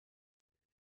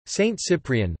Saint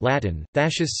Cyprian Latin,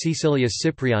 Thascius Caecilius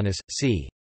Cyprianus, c.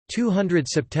 200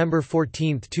 September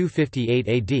 14, 258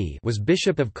 AD was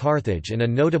bishop of Carthage and a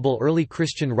notable early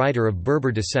Christian writer of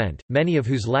Berber descent, many of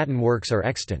whose Latin works are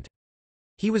extant.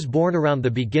 He was born around the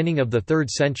beginning of the 3rd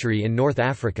century in North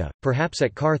Africa, perhaps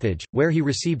at Carthage, where he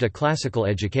received a classical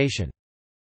education.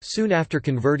 Soon after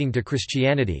converting to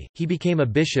Christianity, he became a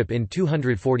bishop in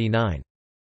 249.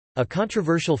 A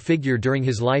controversial figure during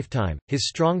his lifetime, his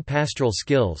strong pastoral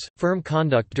skills, firm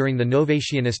conduct during the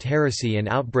Novatianist heresy and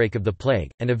outbreak of the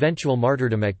plague, and eventual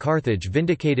martyrdom at Carthage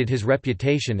vindicated his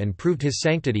reputation and proved his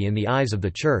sanctity in the eyes of the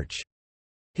Church.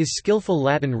 His skillful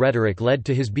Latin rhetoric led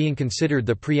to his being considered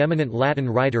the preeminent Latin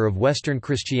writer of Western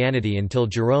Christianity until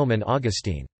Jerome and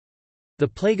Augustine. The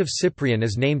plague of Cyprian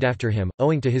is named after him,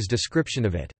 owing to his description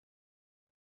of it.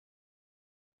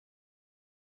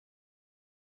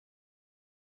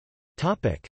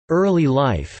 Early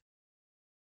life.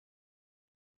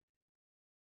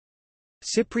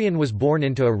 Cyprian was born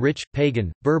into a rich,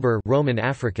 pagan, Berber Roman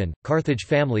African, Carthage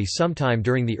family sometime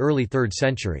during the early 3rd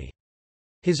century.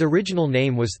 His original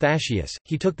name was Thascius.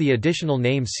 He took the additional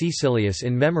name Caecilius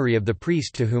in memory of the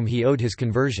priest to whom he owed his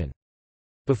conversion.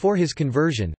 Before his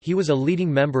conversion, he was a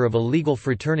leading member of a legal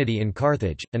fraternity in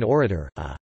Carthage, an orator,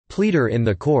 a pleader in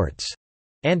the courts,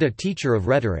 and a teacher of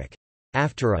rhetoric.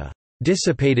 After a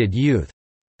dissipated youth,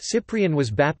 Cyprian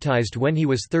was baptized when he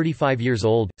was 35 years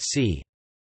old, c.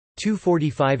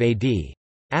 245 AD.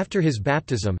 After his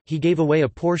baptism, he gave away a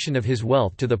portion of his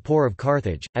wealth to the poor of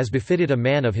Carthage, as befitted a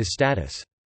man of his status.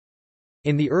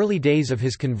 In the early days of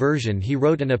his conversion he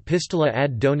wrote an epistola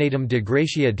ad donatum de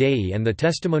gratia Dei and the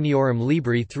Testimoniorum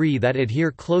Libri III that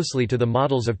adhere closely to the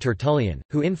models of Tertullian,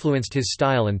 who influenced his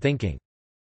style and thinking.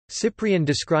 Cyprian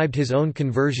described his own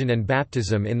conversion and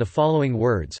baptism in the following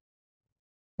words: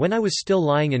 "When I was still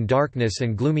lying in darkness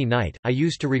and gloomy night, I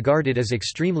used to regard it as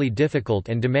extremely difficult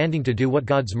and demanding to do what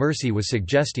God's mercy was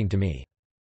suggesting to me.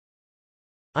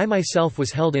 I myself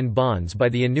was held in bonds by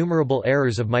the innumerable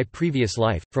errors of my previous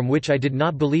life, from which I did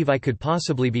not believe I could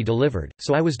possibly be delivered,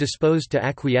 so I was disposed to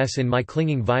acquiesce in my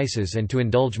clinging vices and to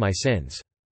indulge my sins.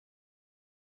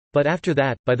 But after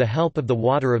that, by the help of the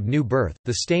water of new birth,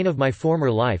 the stain of my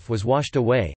former life was washed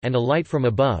away, and a light from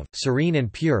above, serene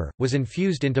and pure, was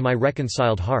infused into my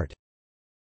reconciled heart.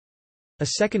 A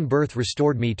second birth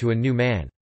restored me to a new man.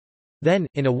 Then,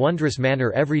 in a wondrous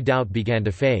manner every doubt began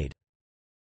to fade.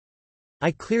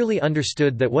 I clearly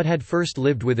understood that what had first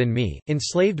lived within me,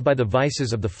 enslaved by the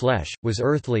vices of the flesh, was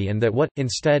earthly and that what,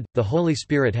 instead, the Holy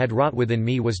Spirit had wrought within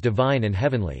me was divine and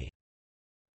heavenly."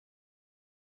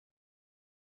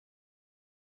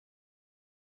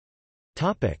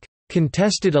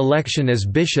 Contested election as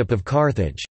Bishop of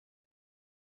Carthage.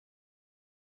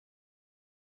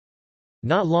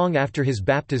 Not long after his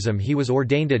baptism he was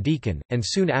ordained a deacon, and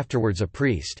soon afterwards a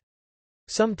priest.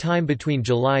 Some time between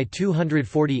July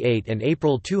 248 and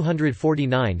April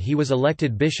 249 he was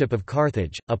elected Bishop of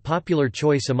Carthage, a popular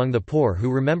choice among the poor who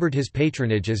remembered his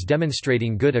patronage as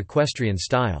demonstrating good equestrian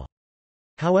style.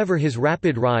 However, his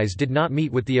rapid rise did not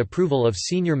meet with the approval of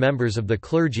senior members of the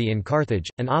clergy in Carthage,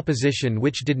 an opposition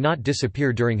which did not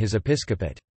disappear during his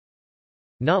episcopate.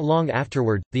 Not long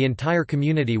afterward, the entire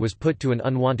community was put to an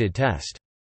unwanted test.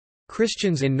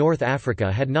 Christians in North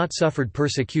Africa had not suffered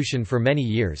persecution for many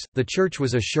years, the Church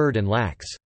was assured and lax.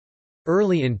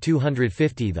 Early in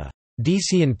 250 the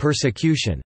Decian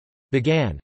persecution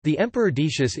began. The Emperor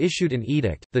Decius issued an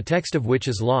edict, the text of which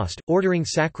is lost, ordering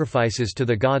sacrifices to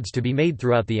the gods to be made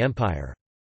throughout the empire.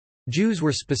 Jews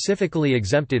were specifically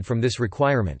exempted from this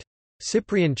requirement.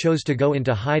 Cyprian chose to go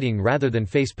into hiding rather than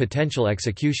face potential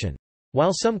execution.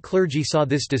 While some clergy saw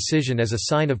this decision as a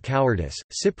sign of cowardice,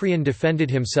 Cyprian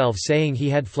defended himself saying he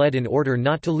had fled in order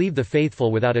not to leave the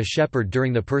faithful without a shepherd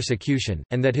during the persecution,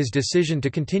 and that his decision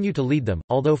to continue to lead them,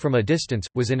 although from a distance,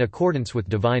 was in accordance with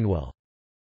divine will.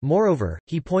 Moreover,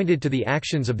 he pointed to the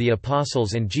actions of the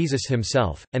apostles and Jesus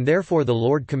himself, and therefore the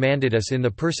Lord commanded us in the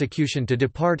persecution to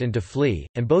depart and to flee,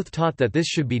 and both taught that this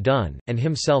should be done, and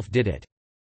himself did it.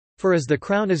 For as the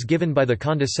crown is given by the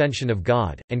condescension of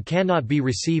God, and cannot be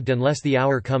received unless the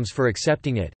hour comes for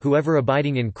accepting it, whoever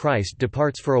abiding in Christ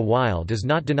departs for a while does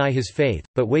not deny his faith,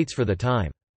 but waits for the time.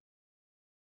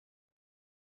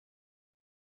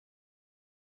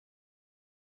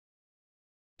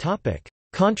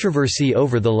 Controversy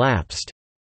over the lapsed.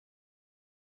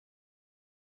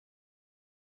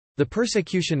 The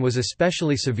persecution was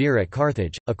especially severe at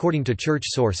Carthage, according to church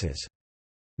sources.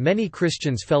 Many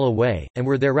Christians fell away, and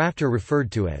were thereafter referred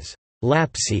to as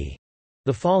lapsi,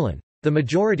 the fallen. The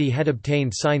majority had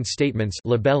obtained signed statements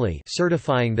libelli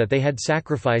certifying that they had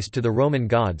sacrificed to the Roman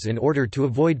gods in order to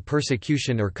avoid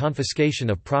persecution or confiscation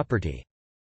of property.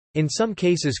 In some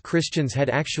cases Christians had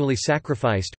actually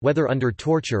sacrificed, whether under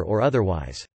torture or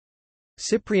otherwise.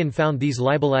 Cyprian found these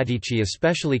libellatici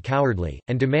especially cowardly,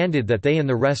 and demanded that they and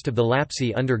the rest of the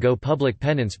lapsi undergo public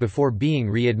penance before being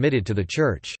readmitted to the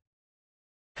church.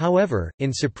 However,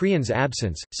 in Cyprian's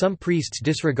absence, some priests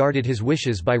disregarded his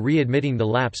wishes by readmitting the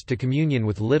lapsed to communion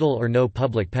with little or no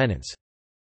public penance.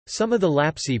 Some of the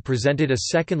lapsi presented a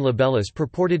second libellus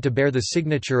purported to bear the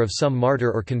signature of some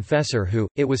martyr or confessor who,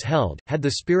 it was held, had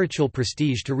the spiritual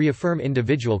prestige to reaffirm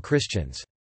individual Christians.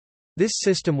 This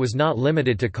system was not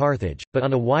limited to Carthage, but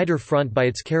on a wider front by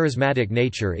its charismatic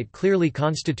nature it clearly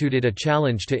constituted a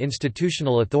challenge to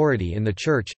institutional authority in the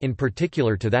Church, in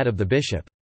particular to that of the bishop.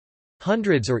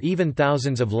 Hundreds or even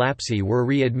thousands of lapsi were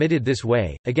readmitted this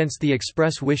way, against the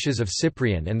express wishes of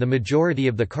Cyprian and the majority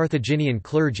of the Carthaginian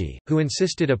clergy, who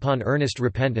insisted upon earnest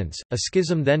repentance. A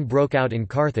schism then broke out in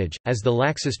Carthage, as the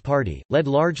Laxist party, led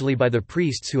largely by the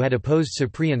priests who had opposed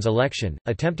Cyprian's election,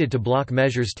 attempted to block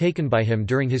measures taken by him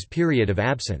during his period of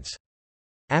absence.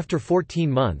 After 14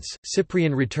 months,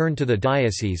 Cyprian returned to the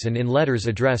diocese and in letters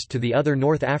addressed to the other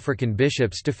North African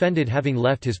bishops defended having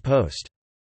left his post.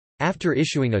 After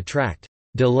issuing a tract,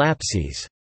 De Lapsis,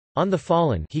 on the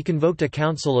fallen, he convoked a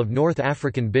council of North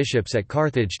African bishops at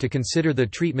Carthage to consider the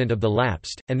treatment of the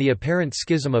lapsed, and the apparent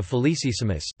schism of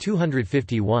Felicissimus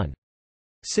 251.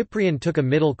 Cyprian took a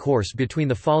middle course between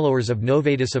the followers of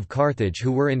Novatus of Carthage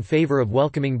who were in favour of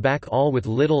welcoming back all with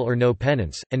little or no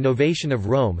penance, and Novatian of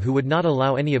Rome who would not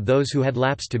allow any of those who had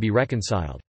lapsed to be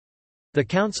reconciled. The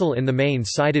council in the main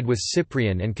sided with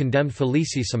Cyprian and condemned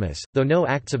Felicissimus, though no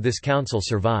acts of this council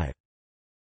survive.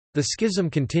 The schism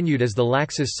continued as the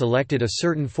Laxists selected a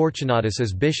certain Fortunatus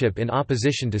as bishop in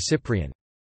opposition to Cyprian.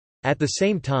 At the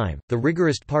same time, the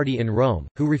rigorist party in Rome,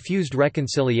 who refused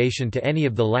reconciliation to any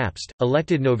of the lapsed,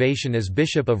 elected Novatian as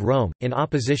bishop of Rome, in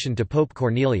opposition to Pope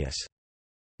Cornelius.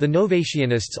 The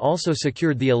Novatianists also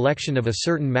secured the election of a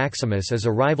certain Maximus as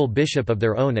a rival bishop of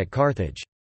their own at Carthage.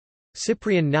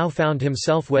 Cyprian now found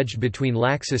himself wedged between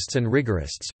Laxists and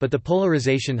rigorists, but the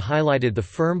polarization highlighted the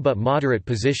firm but moderate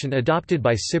position adopted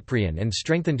by Cyprian and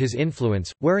strengthened his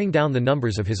influence, wearing down the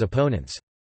numbers of his opponents.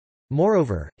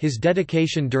 Moreover, his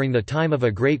dedication during the time of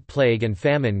a great plague and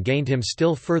famine gained him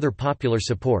still further popular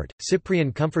support.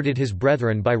 Cyprian comforted his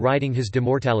brethren by writing his De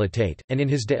Mortalitate, and in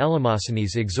his De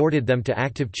Eleemosines exhorted them to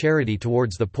active charity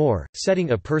towards the poor,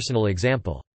 setting a personal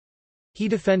example. He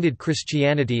defended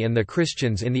Christianity and the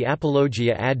Christians in the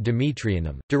Apologia ad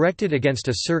Demetrianum, directed against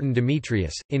a certain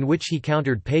Demetrius, in which he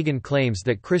countered pagan claims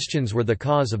that Christians were the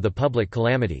cause of the public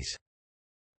calamities.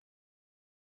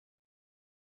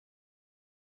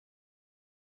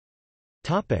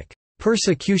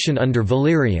 Persecution under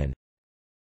Valerian.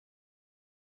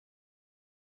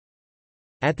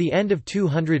 At the end of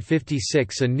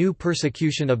 256 a new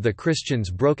persecution of the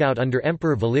Christians broke out under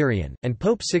Emperor Valerian, and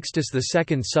Pope Sixtus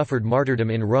II suffered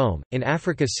martyrdom in Rome. In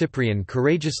Africa Cyprian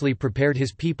courageously prepared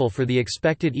his people for the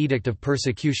expected edict of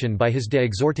persecution by his De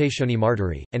Exhortatione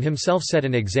Martyri, and himself set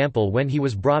an example when he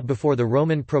was brought before the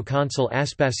Roman proconsul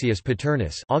Aspasius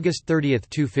Paternus August 30,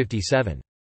 257.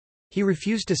 He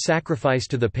refused to sacrifice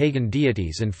to the pagan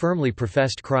deities and firmly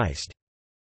professed Christ.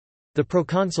 The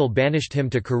proconsul banished him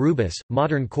to Carubus,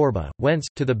 modern Corba, whence,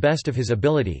 to the best of his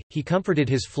ability, he comforted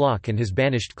his flock and his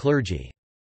banished clergy.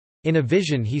 In a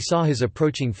vision he saw his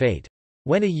approaching fate.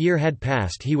 When a year had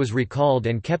passed he was recalled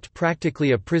and kept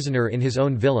practically a prisoner in his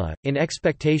own villa, in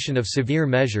expectation of severe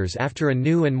measures after a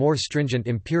new and more stringent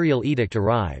imperial edict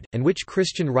arrived, and which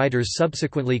Christian writers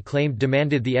subsequently claimed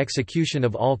demanded the execution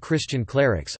of all Christian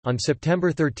clerics. On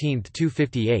September 13,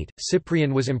 258,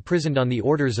 Cyprian was imprisoned on the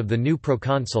orders of the new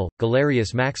proconsul,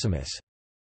 Galerius Maximus.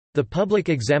 The public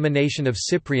examination of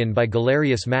Cyprian by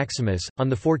Galerius Maximus,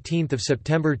 on 14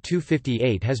 September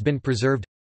 258 has been preserved.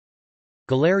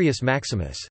 Galerius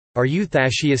Maximus: Are you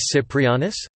Thascius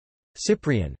Cyprianus?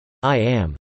 Cyprian: I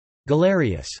am.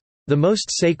 Galerius: The most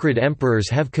sacred emperors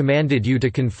have commanded you to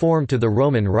conform to the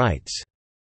Roman rites.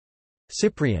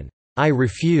 Cyprian: I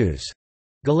refuse.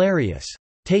 Galerius: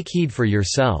 Take heed for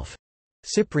yourself.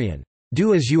 Cyprian: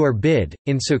 Do as you are bid,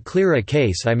 in so clear a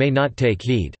case I may not take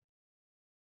heed.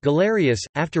 Galerius,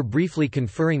 after briefly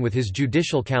conferring with his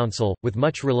judicial council, with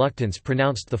much reluctance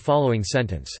pronounced the following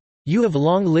sentence: You have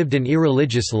long lived an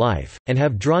irreligious life, and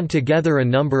have drawn together a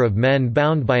number of men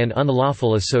bound by an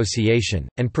unlawful association,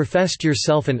 and professed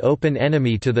yourself an open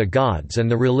enemy to the gods and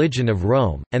the religion of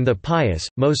Rome, and the pious,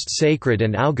 most sacred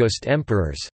and august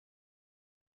emperors.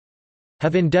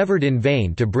 have endeavored in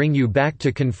vain to bring you back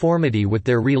to conformity with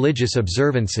their religious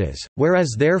observances,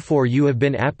 whereas therefore you have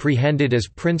been apprehended as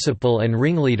principal and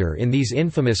ringleader in these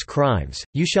infamous crimes,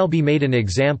 you shall be made an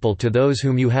example to those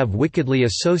whom you have wickedly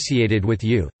associated with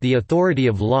you, the authority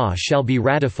of law shall be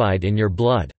ratified in your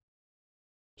blood."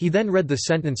 He then read the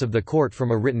sentence of the court from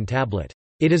a written tablet.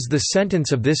 "It is the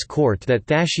sentence of this court that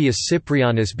Thascius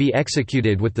Cyprianus be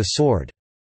executed with the sword.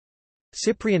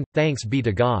 Cyprian, thanks be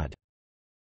to God."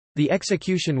 The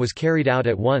execution was carried out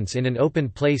at once in an open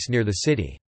place near the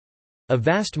city. A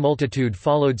vast multitude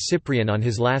followed Cyprian on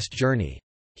his last journey.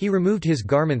 He removed his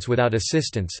garments without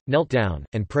assistance, knelt down,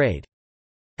 and prayed.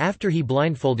 After he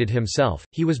blindfolded himself,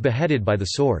 he was beheaded by the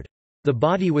sword. The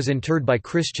body was interred by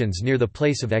Christians near the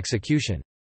place of execution.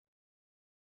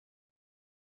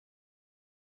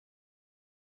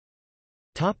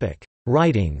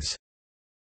 Writings.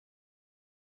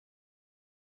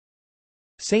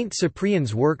 Saint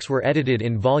Cyprian's works were edited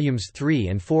in volumes 3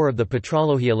 and 4 of the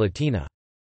Patrologia Latina.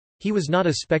 He was not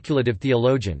a speculative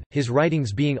theologian, his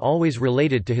writings being always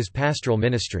related to his pastoral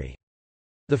ministry.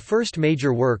 The first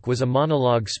major work was a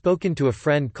monologue spoken to a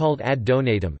friend called Ad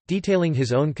Donatum, detailing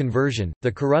his own conversion,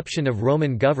 the corruption of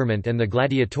Roman government and the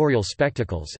gladiatorial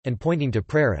spectacles, and pointing to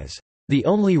prayer as the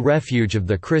only refuge of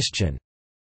the Christian.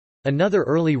 Another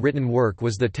early written work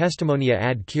was the Testimonia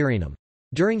ad Quirinum.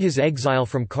 During his exile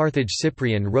from Carthage,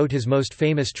 Cyprian wrote his most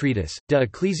famous treatise, De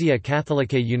Ecclesia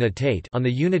Catholicae Unitate, on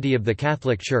the unity of the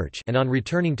Catholic Church, and on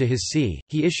returning to his see,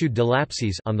 he issued De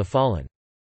Lapsis, on the fallen.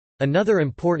 Another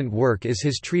important work is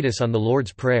his treatise on the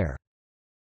Lord's Prayer.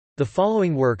 The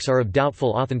following works are of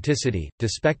doubtful authenticity: De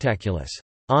Spectaculis,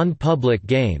 on public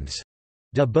games;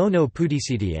 De Bono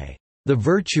Pudicitiae, the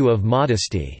virtue of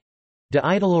modesty; De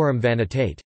Idolorum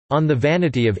Vanitate, on the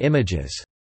vanity of images;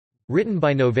 written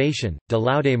by Novatian, De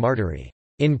Laude Martyri,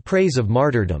 in praise of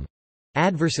martyrdom;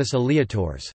 Adversus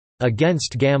Aleatores,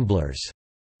 against gamblers;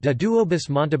 De Duobus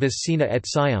Montibus Sina et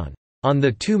Sion, on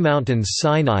the two mountains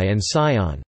Sinai and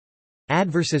Sion;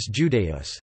 Adversus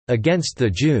Judaeos, against the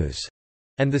Jews;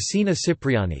 and the Sina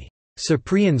Cypriani,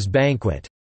 Cyprian's Banquet,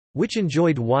 which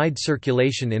enjoyed wide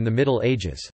circulation in the Middle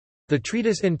Ages. The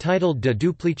treatise entitled De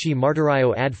Duplici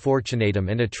Martyrio ad Fortunatum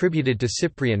and attributed to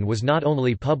Cyprian was not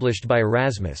only published by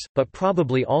Erasmus, but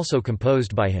probably also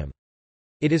composed by him.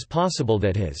 It is possible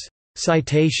that his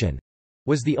citation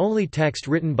was the only text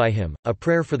written by him, a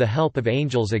prayer for the help of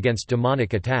angels against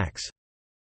demonic attacks.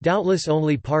 Doubtless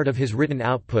only part of his written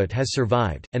output has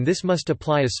survived, and this must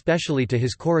apply especially to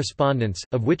his correspondence,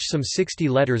 of which some 60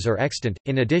 letters are extant,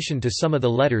 in addition to some of the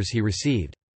letters he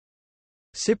received.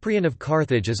 Cyprian of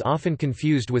Carthage is often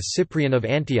confused with Cyprian of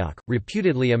Antioch,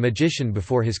 reputedly a magician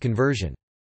before his conversion.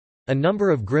 A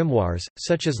number of grimoires,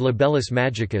 such as Libellus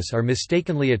Magicus, are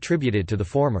mistakenly attributed to the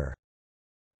former.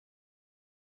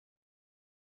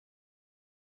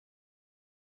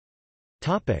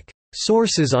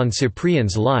 Sources on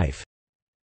Cyprian's life.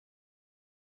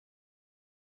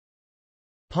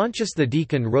 Pontius the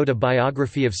Deacon wrote a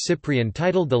biography of Cyprian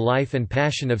titled The Life and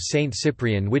Passion of Saint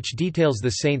Cyprian, which details the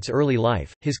saint's early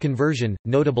life, his conversion,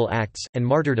 notable acts, and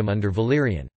martyrdom under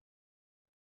Valerian.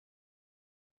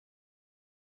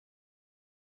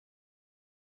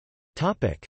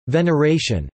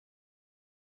 Veneration.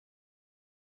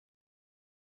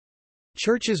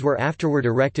 Churches were afterward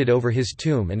erected over his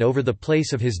tomb and over the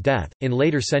place of his death. In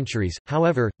later centuries,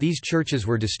 however, these churches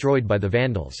were destroyed by the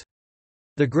Vandals.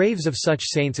 The graves of such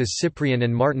saints as Cyprian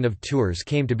and Martin of Tours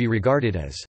came to be regarded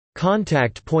as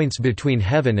contact points between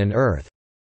heaven and earth,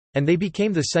 and they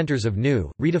became the centers of new,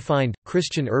 redefined,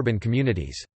 Christian urban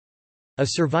communities. A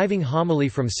surviving homily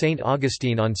from St.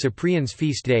 Augustine on Cyprian's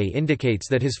feast day indicates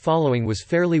that his following was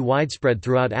fairly widespread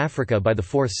throughout Africa by the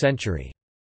 4th century.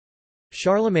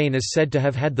 Charlemagne is said to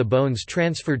have had the bones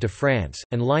transferred to France,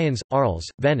 and Lyons, Arles,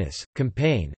 Venice,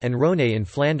 Compiègne, and Rhône in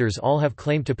Flanders all have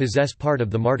claimed to possess part of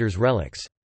the martyr's relics.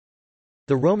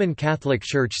 The Roman Catholic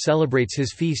Church celebrates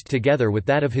his feast together with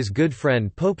that of his good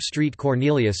friend Pope St.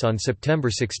 Cornelius on September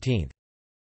 16.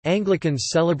 Anglicans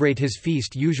celebrate his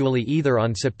feast usually either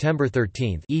on September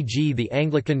 13, e.g. the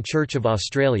Anglican Church of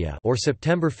Australia, or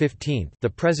September 15, the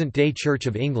present-day Church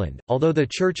of England, although the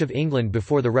Church of England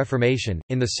before the Reformation,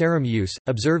 in the Sarum use,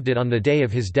 observed it on the day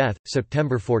of his death,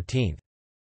 September 14.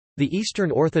 The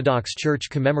Eastern Orthodox Church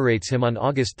commemorates him on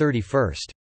August 31.